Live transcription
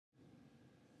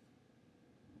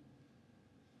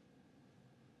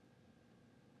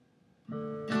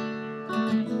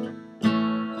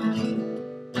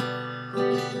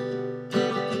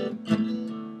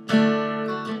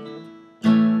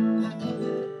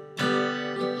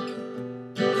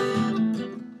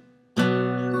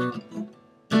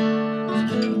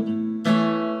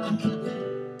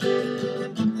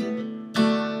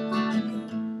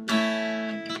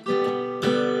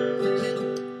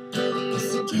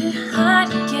get high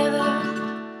together.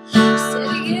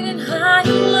 Steady getting high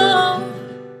and low.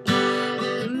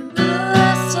 Remember the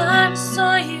last time I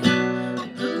saw you.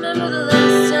 Remember the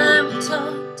last time we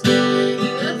talked. You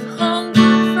left home for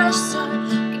a fresh start.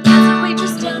 As a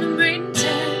waitress down in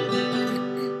Bradenton.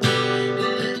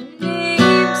 The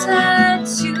name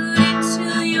tattooed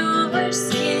into your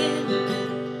skin.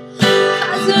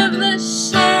 Cause of the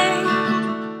shame,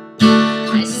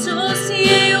 I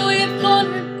associate you with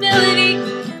vulnerability.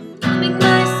 I'm numbing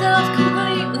myself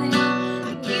completely.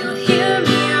 Can you hear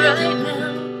me right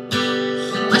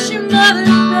now? Watch your mother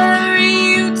bury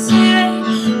you today,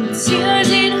 with tears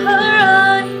in her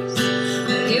eyes.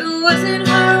 It wasn't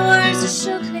her words that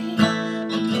shook me,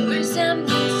 but yours that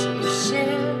made